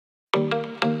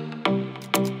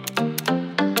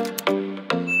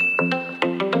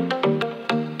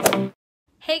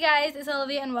guys, it's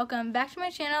Olivia and welcome back to my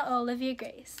channel, Olivia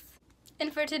Grace.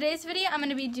 And for today's video, I'm going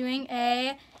to be doing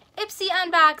a Ipsy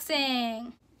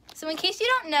unboxing. So in case you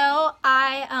don't know,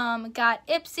 I got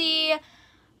Ipsy.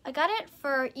 I got it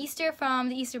for Easter from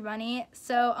the Easter Bunny.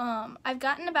 So I've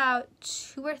gotten about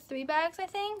 2 or 3 bags, I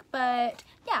think, but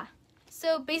yeah.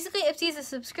 So basically Ipsy is a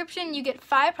subscription. You get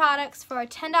 5 products for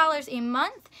 $10 a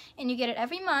month and you get it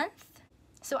every month.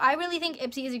 So I really think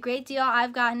Ipsy is a great deal.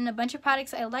 I've gotten a bunch of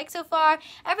products I like so far.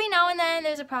 Every now and then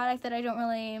there's a product that I don't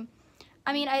really,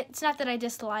 it's not that I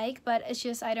dislike, but it's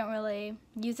just I don't really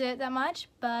use it that much.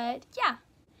 But yeah.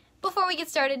 Before we get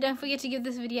started, don't forget to give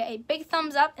this video a big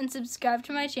thumbs up and subscribe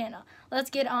to my channel. Let's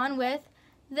get on with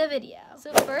the video.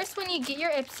 So first, when you get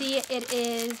your Ipsy, it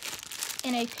is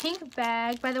in a pink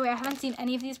bag. By the way, I haven't seen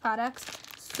any of these products.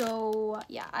 So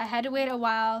yeah, I had to wait a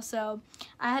while, so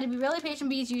I had to be really patient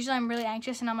because usually I'm really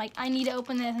anxious and I'm like, I need to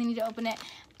open this, I need to open it,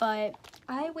 but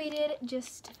I waited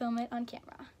just to film it on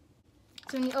camera.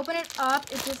 So when you open it up,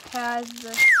 it just has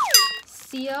the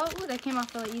seal. Ooh, that came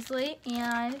off really easily,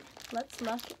 and let's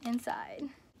look inside.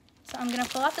 So I'm gonna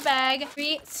pull out the bag.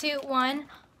 3, 2, 1.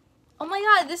 Oh my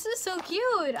god, this is so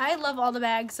cute. I love all the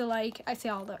bags, so like, I say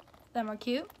all of them are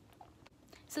cute.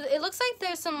 So it looks like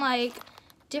there's some like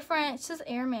different, it says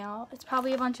airmail. It's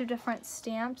probably a bunch of different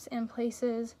stamps in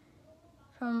places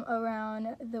from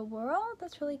around the world.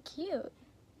 That's really cute.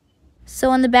 So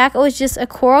on the back it was just a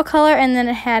coral color and then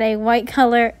it had a white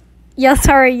color,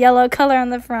 yellow color on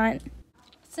the front.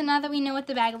 So now that we know what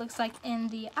the bag looks like in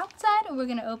the outside, we're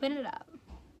gonna open it up.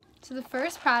 So the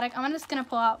first product, I'm just gonna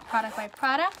pull out product by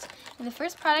product. And the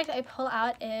first product I pull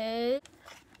out is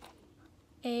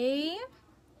a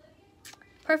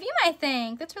perfume, I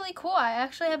think. That's really cool. I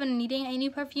actually have been needing a new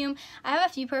perfume. I have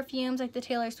a few perfumes, like the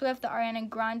Taylor Swift, the Ariana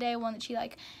Grande one that she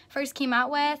like first came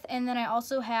out with, and then I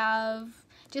also have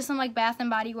just some like Bath and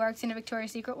Body Works and a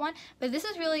Victoria's Secret one, but this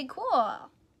is really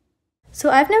cool. So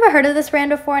I've never heard of this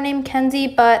brand before named Kenzie,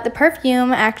 but the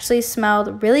perfume actually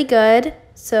smelled really good.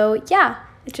 So yeah,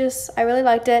 I really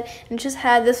liked it. And it just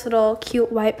had this little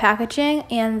cute white packaging,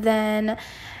 and then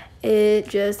that's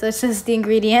just the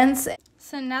ingredients.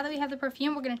 So now that we have the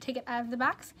perfume, we're going to take it out of the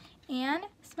box and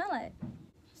smell it.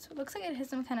 So it looks like it has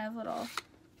some kind of little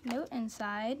note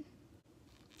inside.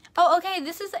 Oh, okay,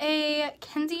 this is a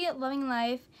Kenzie Loving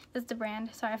Life. That's the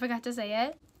brand. Sorry, I forgot to say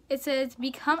it. It says,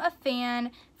 become a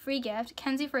fan, free gift,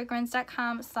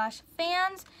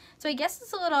 kenziefragrance.com/fans. So I guess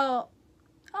it's a little,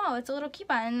 it's a little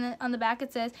coupon. And on the back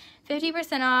it says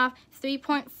 50% off,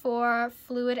 3.4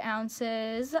 fluid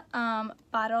ounces,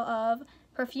 bottle of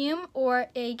perfume or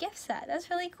a gift set. That's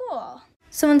really cool.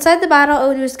 So inside the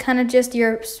bottle, it was kind of just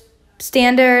your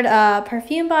standard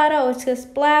perfume bottle. It was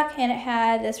just black and it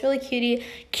had this really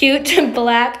cute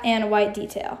black and white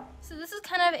detail. So this is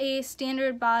kind of a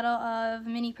standard bottle of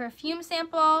mini perfume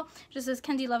sample. Just as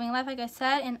Kenzie Loving Life, like I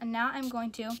said, and now I'm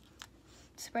going to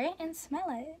spray it and smell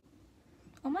it.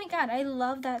 Oh my god, I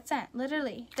love that scent.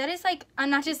 Literally. That is like, I'm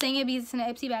not just saying it because it's in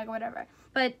an Ipsy bag or whatever,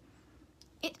 but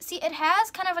it has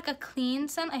kind of like a clean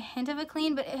scent, a hint of a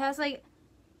clean, but it has like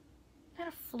kind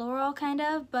of floral kind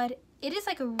of, but it is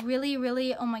like a really,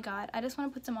 really, oh my god, I just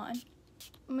want to put some on.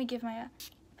 Let me give my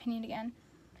opinion again.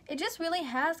 It just really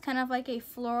has kind of like a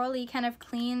florally kind of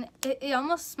clean, it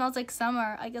almost smells like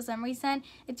summer, like a summery scent.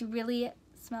 It really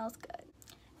smells good.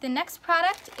 The next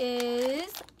product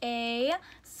is a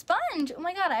sponge. Oh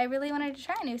my god, I really wanted to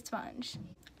try a new sponge.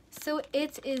 So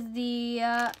it is the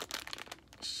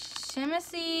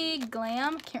Shimmissy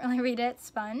Glam, can't really read it,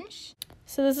 sponge.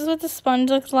 So this is what the sponge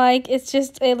looks like. It's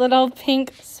just a little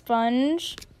pink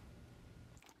sponge.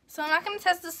 So I'm not going to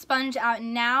test the sponge out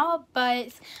now,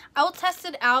 but I will test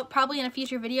it out probably in a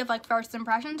future video of like first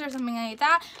impressions or something like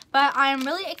that. But I'm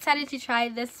really excited to try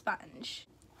this sponge.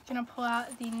 I'm going to pull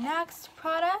out the next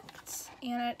product,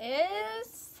 and it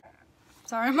is,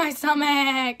 sorry, my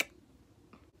stomach.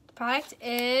 The product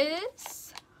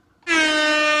is,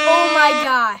 oh my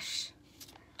gosh.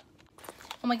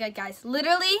 Oh my god, guys.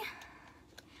 Literally,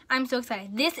 I'm so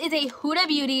excited. This is a Huda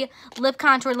Beauty Lip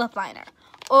Contour Lip Liner.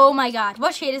 Oh my god.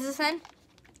 What shade is this in?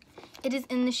 It is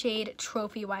in the shade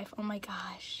Trophy Wife. Oh my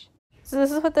gosh. So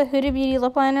this is what the Huda Beauty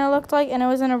lip liner looked like, and it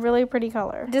was in a really pretty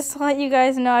color. Just to let you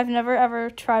guys know, I've never ever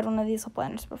tried one of these lip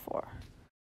liners before.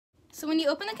 So when you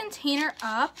open the container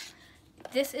up,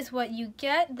 this is what you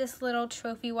get. This little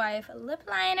Trophy Wife lip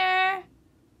liner.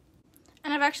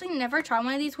 And I've actually never tried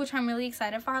one of these, which I'm really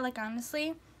excited for. Like,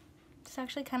 honestly, it's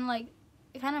actually kind of like,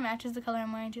 it kind of matches the color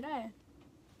I'm wearing today.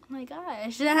 Oh my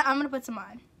gosh. I'm going to put some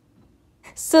on.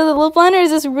 So the lip liner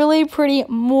is this really pretty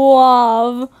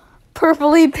mauve,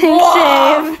 purpley pink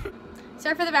shade.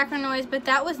 Sorry for the background noise, but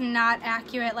that was not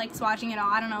accurate, like swatching at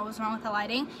all. I don't know what was wrong with the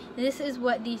lighting. This is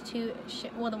what these two,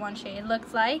 the one shade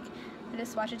looks like. I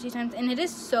just swatched it 2 times, and it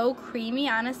is so creamy,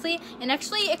 honestly. And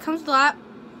actually, it comes with a lot.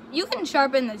 You can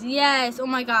sharpen this, yes. Oh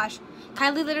my gosh,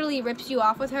 Kylie literally rips you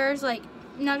off with hers. Like,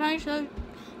 not trying to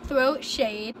throw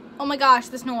shade. Oh my gosh,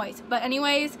 this noise. But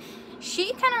anyways,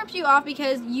 she kind of rips you off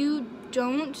because you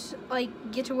don't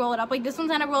like get to roll it up. Like, this one's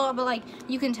not a roll up, but like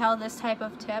you can tell this type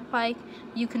of tip, like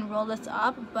you can roll this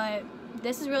up. But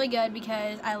this is really good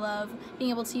because I love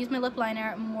being able to use my lip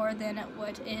liner more than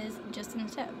what is just in the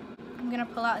tip. I'm gonna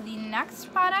pull out the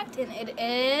next product, and it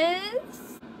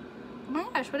is, oh my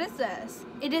gosh, what is this?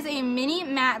 It is a mini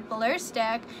matte blur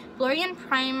stick, blurring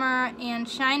primer and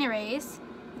shine erase.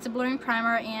 It's a blurring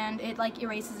primer, and it like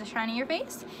erases the shine in your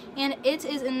face. And it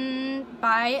is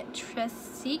by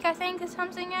Tresique, I think is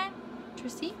something it.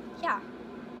 Tresique? Yeah.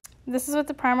 This is what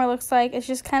the primer looks like. It's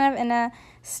just kind of in a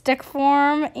stick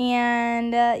form,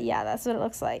 and yeah, that's what it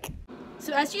looks like.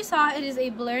 So as you saw, it is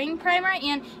a blurring primer,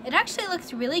 and it actually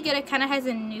looks really good. It kind of has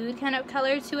a nude kind of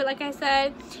color to it, like I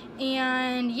said.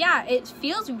 And yeah, it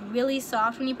feels really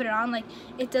soft when you put it on. Like,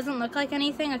 it doesn't look like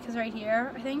anything, like it's right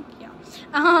here, I think, yeah.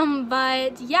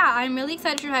 But yeah, I'm really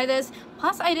excited to try this.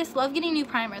 Plus, I just love getting new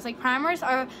primers. Like, primers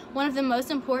are one of the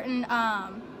most important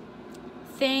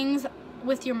things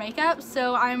with your makeup.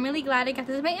 So I'm really glad I got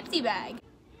this in my Ipsy bag.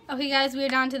 Okay guys, we are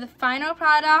down to the final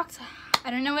product. I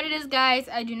don't know what it is, guys.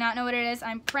 I do not know what it is.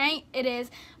 I'm praying it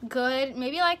is good.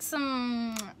 Maybe like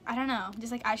some, I don't know,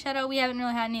 just like eyeshadow. We haven't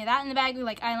really had any of that in the bag. We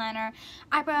like eyeliner,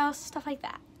 eyebrows, stuff like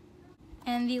that.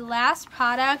 And the last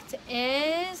product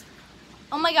is,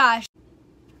 oh my gosh.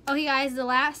 Okay guys, the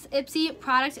last Ipsy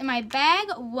product in my bag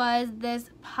was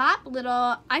this Pop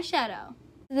Little eyeshadow.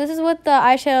 This is what the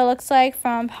eyeshadow looks like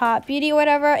from Pop Beauty or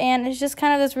whatever, and it's just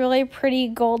kind of this really pretty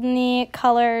goldeny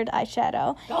colored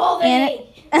eyeshadow. Golden!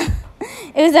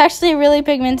 It was actually really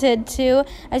pigmented too.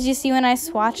 As you see when I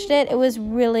swatched it, it was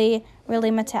really, really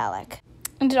metallic.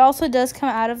 And it also does come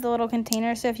out of the little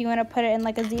container, so if you want to put it in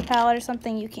like a Z palette or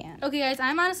something, you can. Okay guys,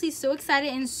 I'm honestly so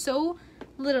excited, and so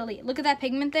literally, look at that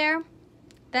pigment there.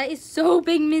 That is so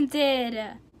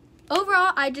pigmented.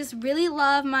 Overall, I just really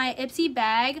love my Ipsy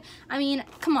bag. I mean,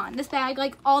 come on, this bag,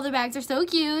 like all the bags are so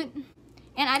cute.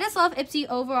 And I just love Ipsy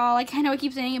overall. Like, I know I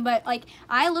keep saying it, but like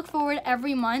I look forward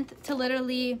every month to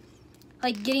literally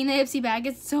like getting the Ipsy bag.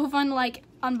 It's so fun to like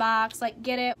unbox, like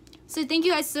get it. So thank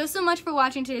you guys so much for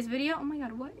watching today's video. Oh my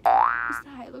god, what is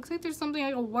that? It looks like there's something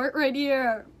like a wart right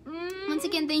here. Once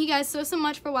again, thank you guys so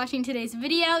much for watching today's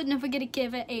video. Don't forget to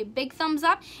give it a big thumbs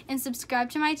up and subscribe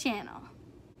to my channel.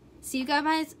 See you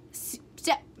guys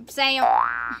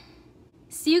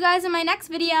in my next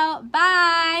video.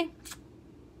 Bye.